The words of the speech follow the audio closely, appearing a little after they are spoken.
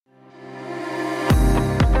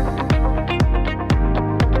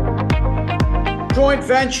joint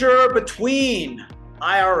venture between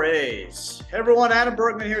IRAs. Hey everyone, Adam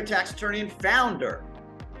Bergman here, tax attorney and founder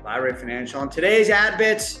of IRA Financial. On today's ad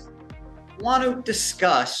bits, I want to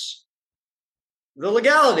discuss the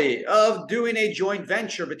legality of doing a joint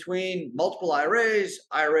venture between multiple IRAs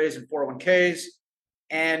and 401ks,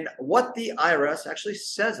 and what the IRS actually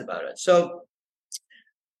says about it. So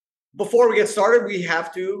before we get started, we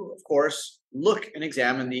have to, of course, look and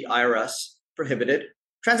examine the IRS prohibited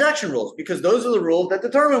transaction rules, because those are the rules that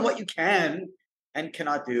determine what you can and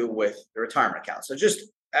cannot do with the retirement account. So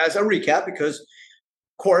just as a recap, because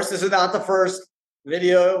of course, this is not the first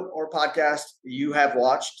video or podcast you have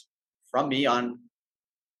watched from me on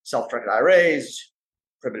self-directed IRAs,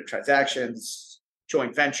 prohibited transactions,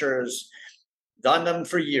 joint ventures, done them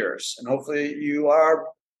for years. And hopefully you are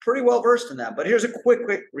pretty well versed in that. But here's a quick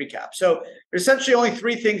recap. So there's essentially only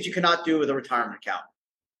three things you cannot do with a retirement account.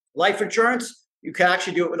 Life insurance, you can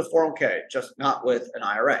actually do it with a 401k, just not with an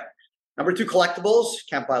IRA. Number two, collectibles,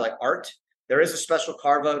 can't buy like art. There is a special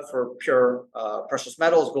carve out for pure precious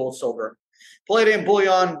metals, gold, silver, palladium,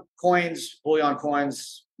 bullion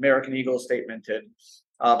coins, American Eagle, state minted.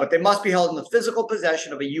 But they must be held in the physical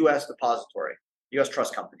possession of a U.S. depository, U.S.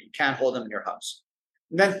 trust company. You can't hold them in your house.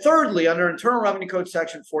 And then thirdly, under Internal Revenue Code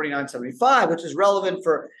section 4975, which is relevant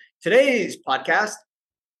for today's podcast,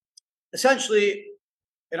 essentially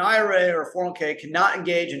an IRA or a 401k cannot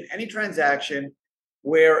engage in any transaction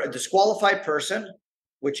where a disqualified person,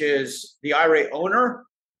 which is the IRA owner,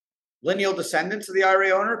 lineal descendants of the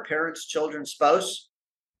IRA owner, parents, children, spouse,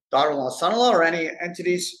 daughter-in-law, son-in-law, or any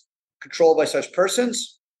entities controlled by such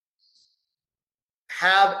persons,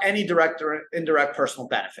 have any direct or indirect personal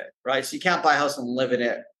benefit, right? So you can't buy a house and live in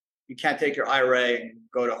it. You can't take your IRA and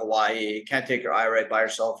go to Hawaii. You can't take your IRA, buy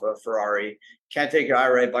yourself a Ferrari. You can't take your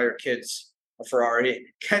IRA, buy your kids a Ferrari. You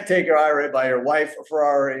can't take your IRA, buy your wife a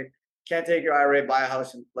Ferrari. You can't take your IRA, buy a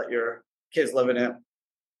house and let your kids live in it,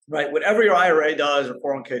 right? Whatever your IRA does or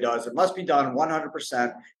 401k does, it must be done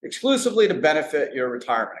 100% exclusively to benefit your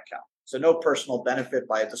retirement account. So no personal benefit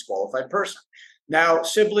by a disqualified person. Now,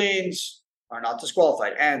 siblings are not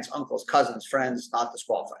disqualified. Aunts, uncles, cousins, friends, not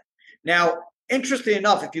disqualified. Now, interestingly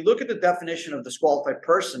enough, if you look at the definition of disqualified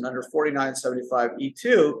person under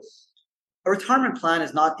 4975E2, a retirement plan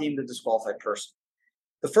is not deemed a disqualified person.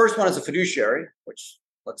 The first one is a fiduciary, which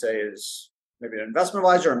let's say is maybe an investment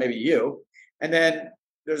advisor or maybe you. And then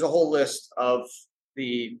there's a whole list of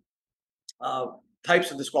the types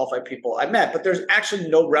of disqualified people I met, but there's actually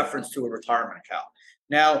no reference to a retirement account.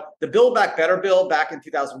 Now, the Build Back Better bill back in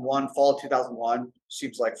 2001, fall of 2001,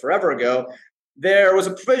 seems like forever ago, there was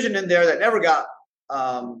a provision in there that never got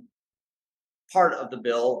part of the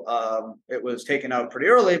bill. It was taken out pretty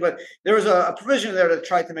early, but there was a provision there that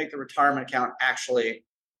tried to make the retirement account actually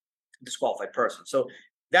a disqualified person. So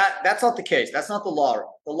that's not the case. That's not the law.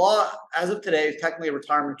 The law, as of today, is technically a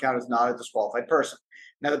retirement account is not a disqualified person.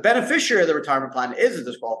 Now, the beneficiary of the retirement plan is a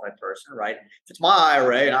disqualified person, right? If it's my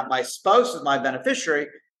IRA and my spouse is my beneficiary,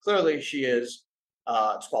 clearly she is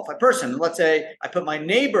a disqualified person. And let's say I put my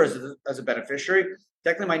neighbor as a beneficiary.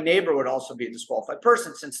 Technically, my neighbor would also be a disqualified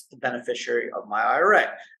person since the beneficiary of my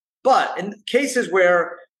IRA. But in cases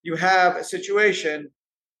where you have a situation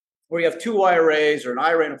where you have two IRAs or an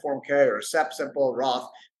IRA and a 401k or a SEP, simple, Roth,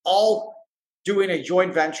 all doing a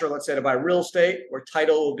joint venture, let's say to buy real estate, where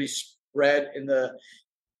title will be spread in the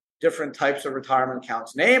different types of retirement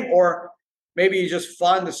accounts name, or maybe you just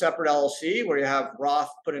fund a separate LLC where you have Roth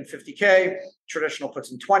put in 50K, traditional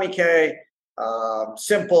puts in 20K,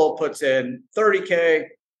 simple puts in 30K.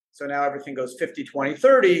 So now everything goes 50, 20,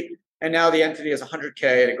 30. And now the entity has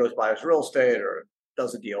 100K and it goes buys real estate or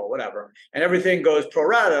does a deal or whatever. And everything goes pro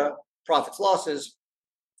rata, profits, losses,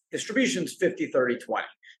 distributions 50, 30, 20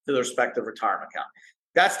 to the respective retirement account.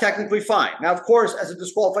 That's technically fine. Now, of course, as a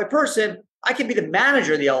disqualified person, I can be the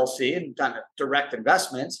manager of the LLC and done direct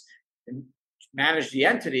investments and manage the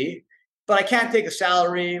entity, but I can't take a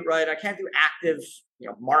salary, right? I can't do active,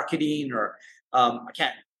 marketing, or I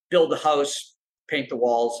can't build a house, paint the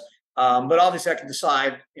walls. But obviously I can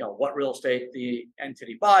decide, what real estate the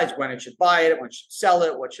entity buys, when it should buy it, when it should sell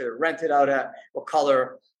it, what should it rent it out at, what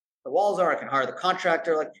color the walls are. I can hire the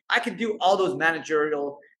contractor. Like I can do all those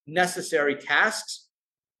managerial necessary tasks,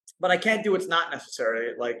 but I can't do what's not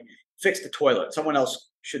necessary, like fix the toilet. Someone else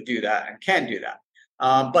should do that and can do that.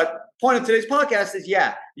 But point of today's podcast is,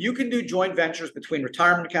 you can do joint ventures between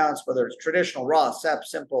retirement accounts, whether it's traditional, Roth, SEP,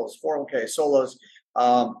 simples, 401k, solos,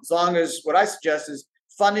 as long as what I suggest is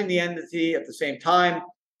funding the entity at the same time.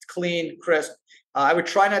 It's clean, crisp. I would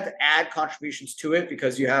try not to add contributions to it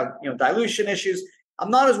because you have, dilution issues. I'm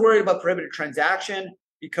not as worried about prohibited transaction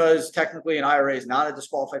because technically an IRA is not a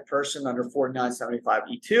disqualified person under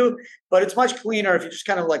 4975E2, but it's much cleaner if you just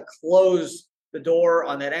kind of like close the door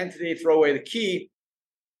on that entity, throw away the key.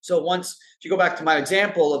 So once, if you go back to my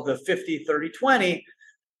example of the 50, 30, 20,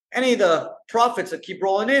 any of the profits that keep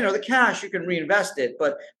rolling in or the cash, you can reinvest it.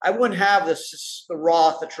 But I wouldn't have this, the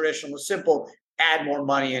Roth, the traditional, the simple, add more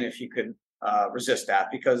money in if you could resist that,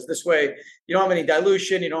 because this way you don't have any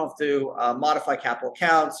dilution, you don't have to modify capital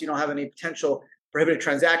accounts, you don't have any potential prohibited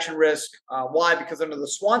transaction risk. Why? Because under the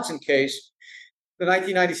Swanson case, the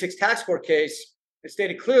 1996 tax court case, it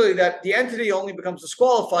stated clearly that the entity only becomes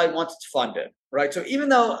disqualified once it's funded, right? So even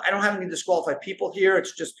though I don't have any disqualified people here,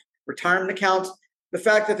 it's just retirement accounts, the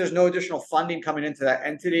fact that there's no additional funding coming into that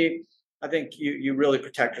entity, I think you really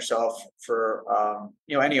protect yourself for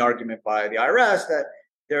any argument by the IRS that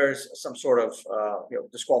there's some sort of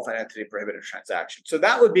disqualified entity prohibited transaction. So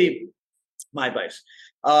that would be my advice.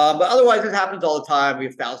 But otherwise, it happens all the time. We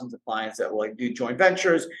have thousands of clients that will do joint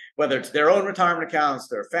ventures, whether it's their own retirement accounts,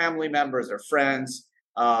 their family members, their friends.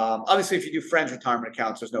 Obviously, if you do friends' retirement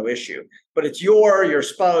accounts, there's no issue. But it's your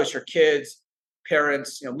spouse, your kids,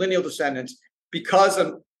 parents, lineal descendants. Because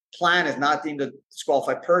a plan is not deemed a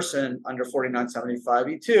disqualified person under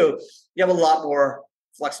 4975E2, you have a lot more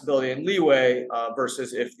flexibility and leeway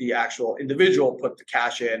versus if the actual individual put the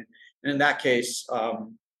cash in. And in that case,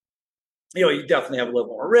 you definitely have a little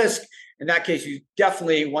more risk. In that case, you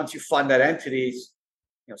definitely, once you fund that entity,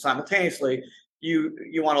 simultaneously, you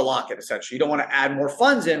want to lock it essentially. You don't want to add more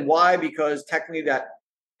funds in. Why? Because technically that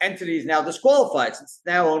entity is now disqualified since it's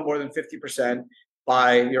now owned more than 50%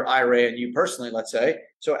 by your IRA and you personally, let's say.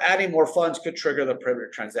 So adding more funds could trigger the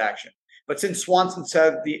prohibited transaction. But since Swanson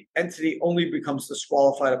said the entity only becomes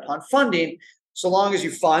disqualified upon funding, so long as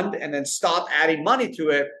you fund and then stop adding money to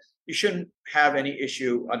it, you shouldn't have any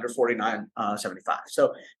issue under 4975.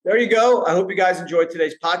 So there you go. I hope you guys enjoyed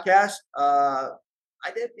today's podcast. I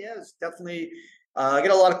did, yes, definitely. I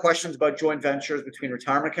get a lot of questions about joint ventures between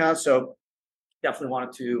retirement accounts. So definitely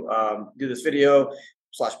wanted to do this video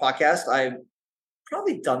 / podcast. I've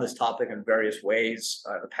probably done this topic in various ways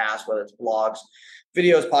in the past, whether it's blogs,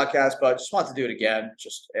 videos, podcasts, but just want to do it again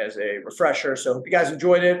just as a refresher. So hope you guys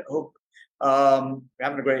enjoyed it. Hope you're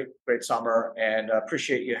having a great summer, and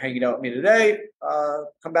appreciate you hanging out with me today.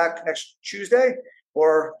 Come back next Tuesday,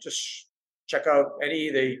 or just check out any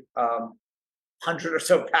of the 100 or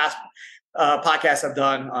so past podcasts I've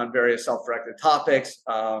done on various self-directed topics.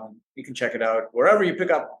 You can check it out wherever you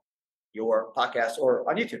pick up your podcast, or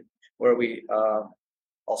on YouTube, where we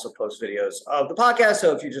also post videos of the podcast.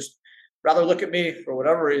 So if you just rather look at me for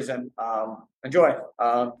whatever reason, enjoy.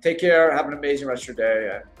 Take care. Have an amazing rest of your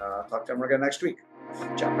day, and talk to them again next week.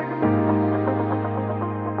 Ciao.